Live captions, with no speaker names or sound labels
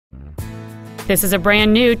This is a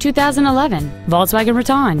brand new 2011 Volkswagen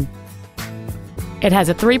Routan. It has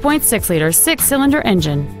a 3.6-liter 6-cylinder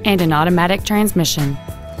engine and an automatic transmission.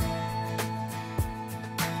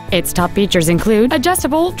 Its top features include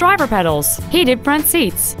adjustable driver pedals, heated front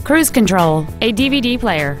seats, cruise control, a DVD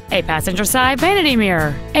player, a passenger side vanity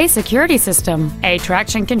mirror, a security system, a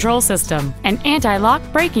traction control system, an anti-lock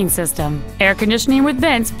braking system, air conditioning with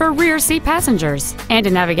vents for rear seat passengers, and a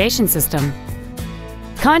navigation system.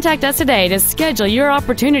 Contact us today to schedule your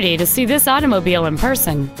opportunity to see this automobile in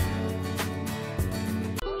person.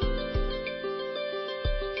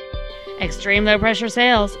 Extreme low pressure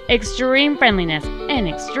sales, extreme friendliness, and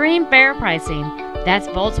extreme fair pricing. That's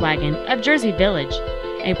Volkswagen of Jersey Village,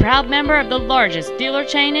 a proud member of the largest dealer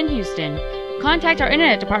chain in Houston. Contact our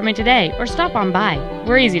internet department today or stop on by.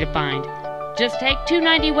 We're easy to find. Just take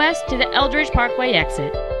 290 West to the Eldridge Parkway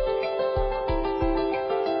exit.